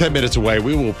 we're about 10 minutes away.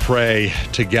 We will pray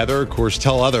together. Of course,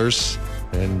 tell others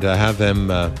and have them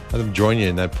join you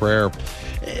in that prayer.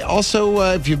 Also,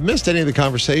 if you've missed any of the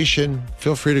conversation,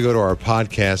 feel free to go to our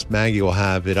podcast. Maggie will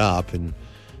have it up, and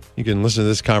you can listen to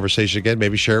this conversation again.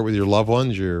 Maybe share it with your loved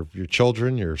ones, your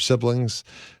children, your siblings.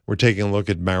 We're taking a look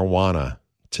at marijuana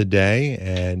today,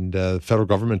 and the federal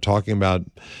government talking about,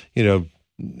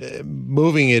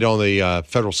 moving it on the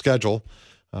federal schedule.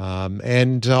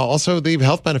 And also the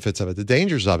health benefits of it, the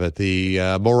dangers of it, the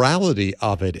morality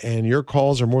of it, and your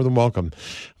calls are more than welcome.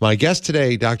 My guest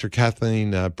today, Dr.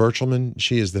 Kathleen Berchelmann,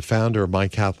 she is the founder of My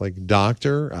Catholic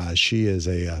Doctor. She is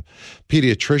a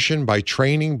pediatrician by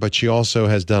training, but she also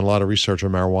has done a lot of research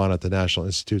on marijuana at the National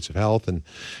Institutes of Health, and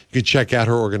you can check out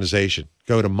her organization.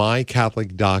 Go to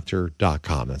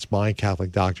mycatholicdoctor.com. That's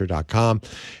mycatholicdoctor.com,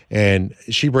 and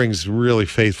she brings really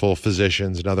faithful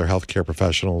physicians and other healthcare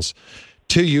professionals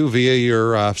to you via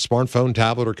your smartphone,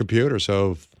 tablet, or computer.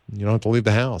 So you don't have to leave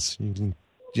the house. You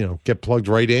can, get plugged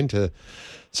right into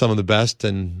some of the best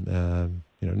and,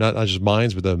 not just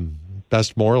minds, but the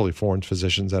best morally formed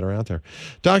physicians that are out there.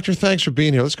 Doctor, thanks for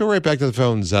being here. Let's go right back to the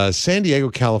phones. San Diego,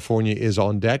 California is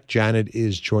on deck. Janet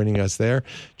is joining us there.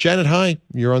 Janet, hi.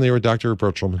 You're on the air with Dr.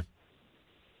 Berchelmann.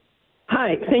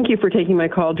 Hi. Thank you for taking my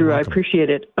call, Drew. I appreciate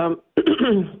it.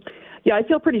 Yeah, I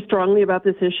feel pretty strongly about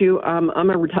this issue.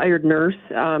 I'm a retired nurse.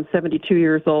 I'm 72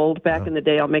 years old. Back in the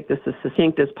day, I'll make this as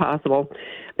succinct as possible.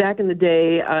 Back in the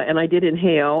day, and I did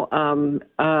inhale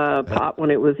pot when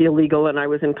it was illegal and I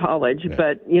was in college,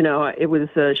 but, it was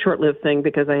a short-lived thing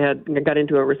because I got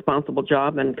into a responsible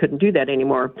job and couldn't do that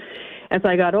anymore. As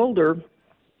I got older,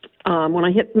 when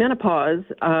I hit menopause,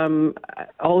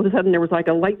 all of a sudden there was like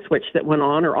a light switch that went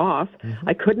on or off. Mm-hmm.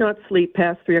 I could not sleep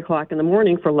past 3 o'clock in the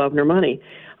morning for love nor money.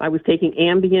 I was taking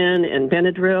Ambien and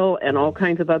Benadryl and all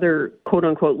kinds of other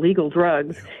quote-unquote legal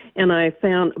drugs. And I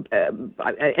found,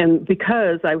 and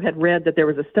because I had read that there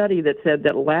was a study that said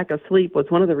that lack of sleep was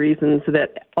one of the reasons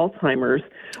that Alzheimer's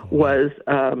was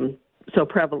so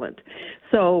prevalent.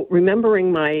 So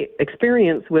remembering my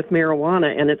experience with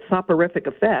marijuana and its soporific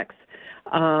effects,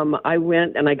 I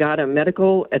went and I got a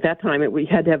medical, at that time we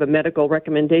had to have a medical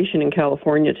recommendation in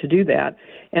California to do that.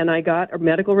 And I got a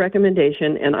medical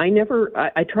recommendation, and I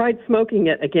tried smoking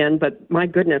it again, but my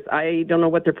goodness, I don't know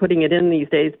what they're putting it in these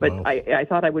days, but I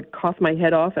thought I would cough my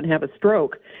head off and have a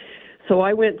stroke. So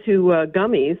I went to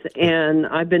gummies, and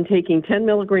I've been taking 10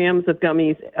 milligrams of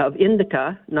gummies of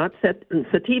indica, not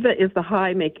sativa is the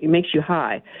high, makes you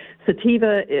high.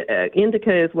 Sativa,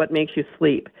 indica is what makes you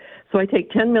sleep. So I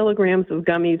take 10 milligrams of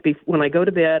gummies when I go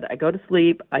to bed. I go to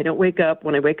sleep. I don't wake up.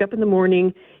 When I wake up in the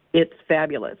morning, it's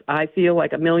fabulous. I feel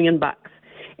like $1 million.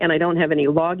 And I don't have any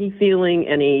loggy feeling,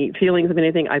 any feelings of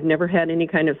anything. I've never had any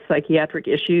kind of psychiatric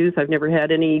issues. I've never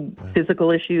had any physical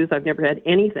issues. I've never had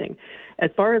anything.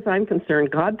 As far as I'm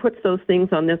concerned, God puts those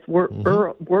things on this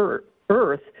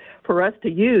earth for us to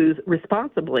use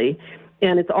responsibly,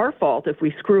 and it's our fault if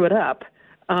we screw it up.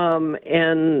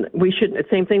 And we should,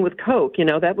 same thing with Coke,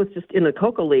 that was just in the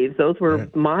coca leaves. Those were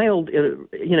mild,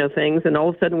 things, and all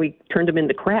of a sudden we turned them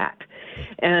into crack.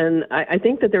 And I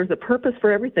think that there's a purpose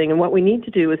for everything. And what we need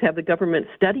to do is have the government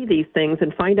study these things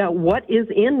and find out what is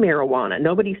in marijuana.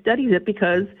 Nobody studies it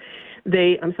because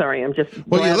I'm sorry, I'm just.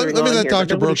 Well, let me let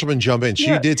Dr. Berchelmann jump in.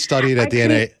 She did study it at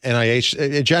the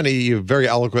NIH. Jenny, you very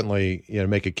eloquently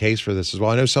make a case for this as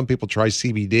well. I know some people try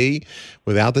CBD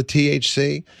without the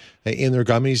THC in their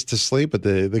gummies to sleep, but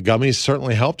the gummies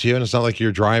certainly helped you, and it's not like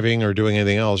you're driving or doing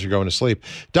anything else. You're going to sleep.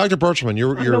 Dr. Berchelmann,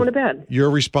 going to bed. Your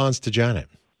response to Janet.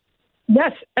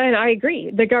 Yes, and I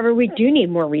agree. We do need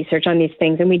more research on these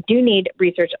things, and we do need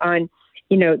research on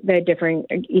the different,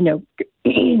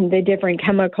 the different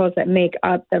chemicals that make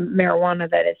up the marijuana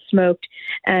that is smoked,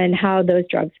 and how those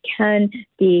drugs can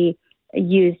be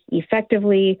used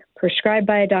effectively, prescribed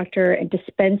by a doctor, and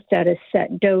dispensed at a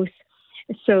set dose,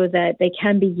 so that they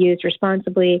can be used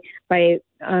responsibly by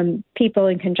people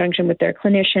in conjunction with their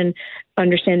clinician,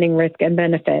 understanding risk and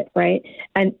benefit, right?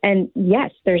 And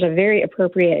yes, there's a very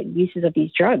appropriate uses of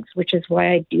these drugs, which is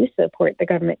why I do support the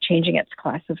government changing its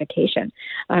classification.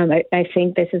 I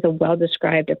think this is a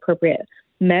well-described, appropriate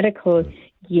medical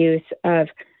use of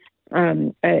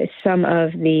some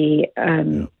of the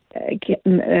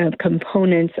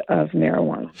components of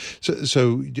marijuana.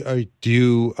 So do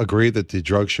you agree that the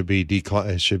drug should be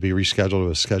rescheduled to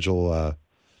a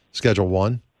Schedule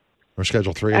 1 or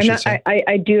Schedule 3?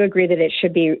 I do agree that it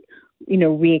should be,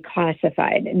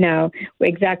 reclassified. Now,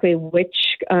 exactly which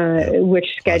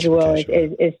schedule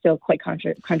is still quite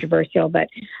controversial, but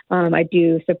I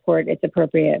do support its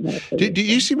appropriate medical use. Do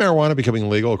you see marijuana becoming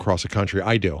legal across the country?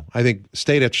 I do. I think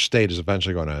state after state is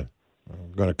eventually going to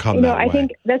come that way. I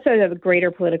think that's a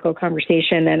greater political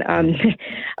conversation, and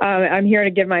I'm here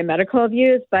to give my medical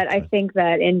views, but I think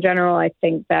that in general,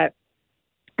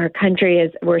 our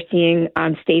country we're seeing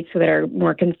states that are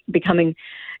more becoming,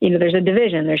 there's a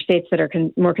division. There's states that are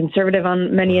more conservative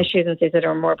on many issues and states that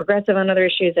are more progressive on other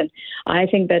issues. And I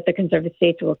think that the conservative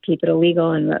states will keep it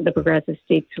illegal, and the progressive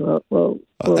states will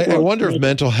I wonder if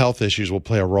mental health issues will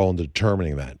play a role in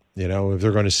determining that. If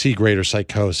they're going to see greater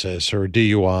psychosis or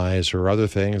DUIs or other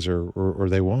things, or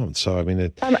they won't. So, I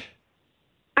mean,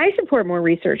 I support more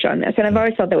research on this, and I've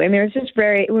always felt that way. I mean, it was just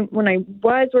when I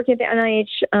was working at the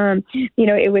NIH,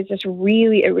 it was just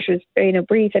really, it was just,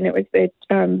 brief, and it was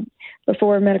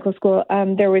before medical school.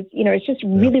 There was, it's just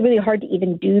really, really hard to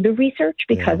even do the research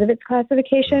because of its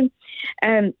classification.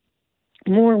 And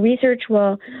more research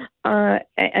will, and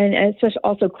especially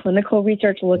also clinical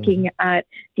research looking at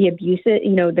the abuse,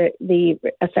 the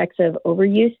effects of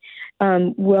overuse,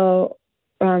 will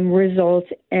result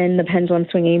in the pendulum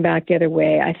swinging back the other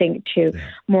way, I think, to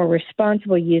more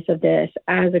responsible use of this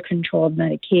as a controlled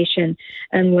medication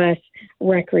and less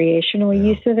recreational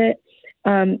use of it.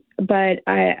 But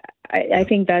I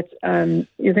think that's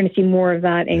you're going to see more of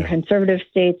that in conservative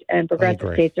states, and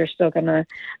progressive states are still going to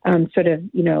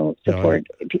support,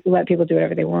 let people do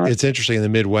whatever they want. It's interesting. In the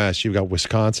Midwest, you've got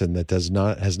Wisconsin that has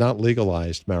not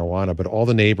legalized marijuana, but all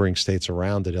the neighboring states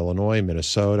around it, Illinois,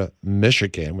 Minnesota,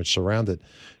 Michigan, which surround it,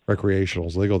 recreational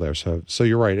is legal there. So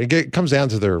you're right. It comes down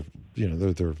to their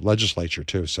legislature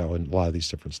too. So in a lot of these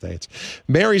different states.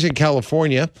 Mary's in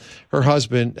California. Her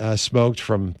husband smoked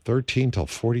from 13 till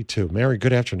 42. Mary,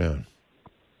 good afternoon.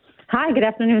 Hi, good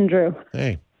afternoon, Drew.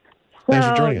 Hey, thanks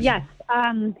for joining us. Yes,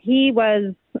 he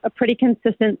was a pretty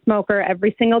consistent smoker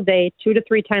every single day, 2 to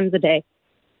 3 times a day.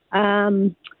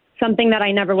 Something that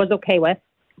I never was okay with.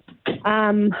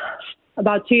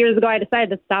 About 2 years ago, I decided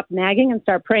to stop nagging and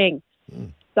start praying.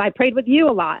 So I prayed with you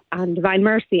a lot on Divine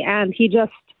Mercy, and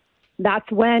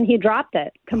that's when he dropped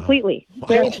it completely.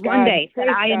 Just one day, said,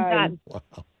 I am done. Wow.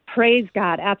 Praise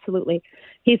God, absolutely.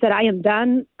 He said, I am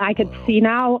done. I could see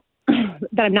now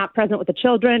that I'm not present with the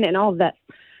children and all of this.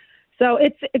 So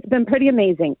it's been pretty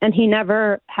amazing, and he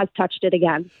never has touched it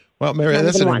again. Well, Mary,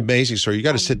 that's an amazing story. You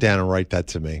got to sit down and write that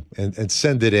to me and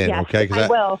send it in, yes, okay?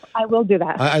 I will do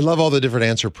that. I love all the different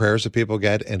answer prayers that people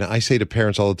get, and I say to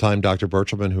parents all the time, Dr.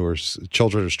 Berchelmann,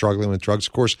 children are struggling with drugs,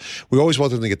 of course, we always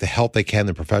want them to get the help they can,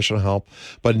 the professional help,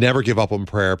 but never give up on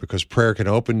prayer, because prayer can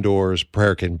open doors,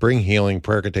 prayer can bring healing,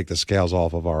 prayer can take the scales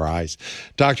off of our eyes.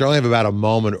 Doctor, I only have about a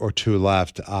moment or two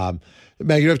left.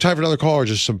 Meg, you have time for another call or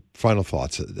just some final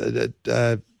thoughts?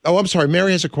 I'm sorry.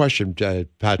 Mary has a question,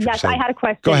 Patrick. Yes, I had a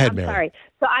question. Go ahead, Mary. Sorry.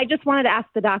 So I just wanted to ask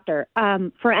the doctor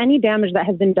for any damage that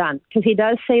has been done, because he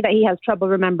does say that he has trouble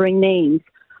remembering names,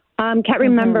 can't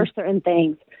remember certain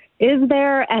things. Is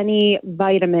there any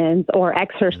vitamins or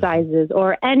exercises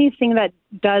or anything that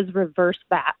does reverse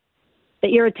that,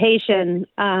 the irritation,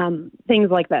 things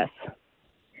like this?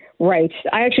 Right.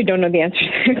 I actually don't know the answer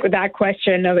to that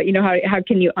question of, how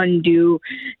can you undo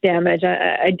damage?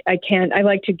 I can't. I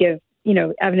like to give,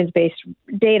 evidence-based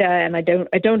data, and I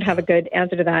don't have a good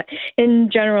answer to that.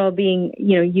 In general, being,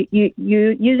 you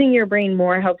using your brain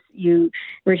more helps you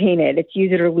retain it. It's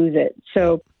use it or lose it.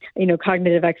 So,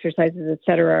 cognitive exercises, et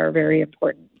cetera, are very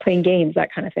important. Playing games,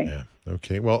 that kind of thing. Yeah.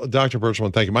 Okay. Well, Dr.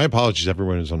 Berchelmann, thank you. My apologies,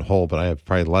 everyone is on hold, but I have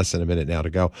probably less than a minute now to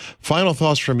go. Final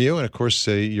thoughts from you, and of course,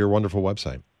 your wonderful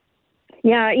website.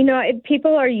 Yeah,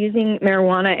 people are using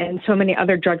marijuana and so many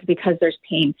other drugs because there's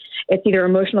pain. It's either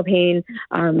emotional pain,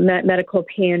 medical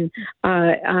pain,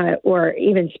 or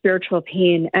even spiritual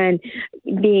pain. And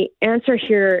the answer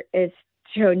here is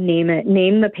to name it,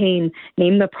 name the pain,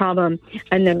 name the problem,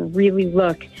 and then really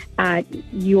look at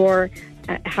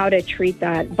how to treat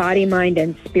that body, mind,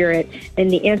 and spirit. And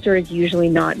the answer is usually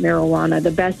not marijuana.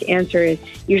 The best answer is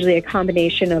usually a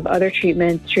combination of other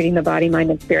treatments treating the body,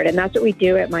 mind, and spirit. And that's what we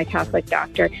do at My Catholic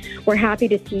Doctor. We're happy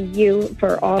to see you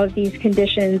for all of these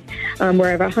conditions. We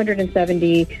have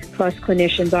 170 plus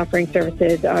clinicians offering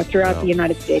services throughout the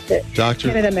United States,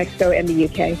 Canada, Mexico, and the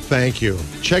UK. Thank you.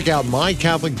 Check out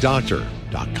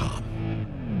mycatholicdoctor.com.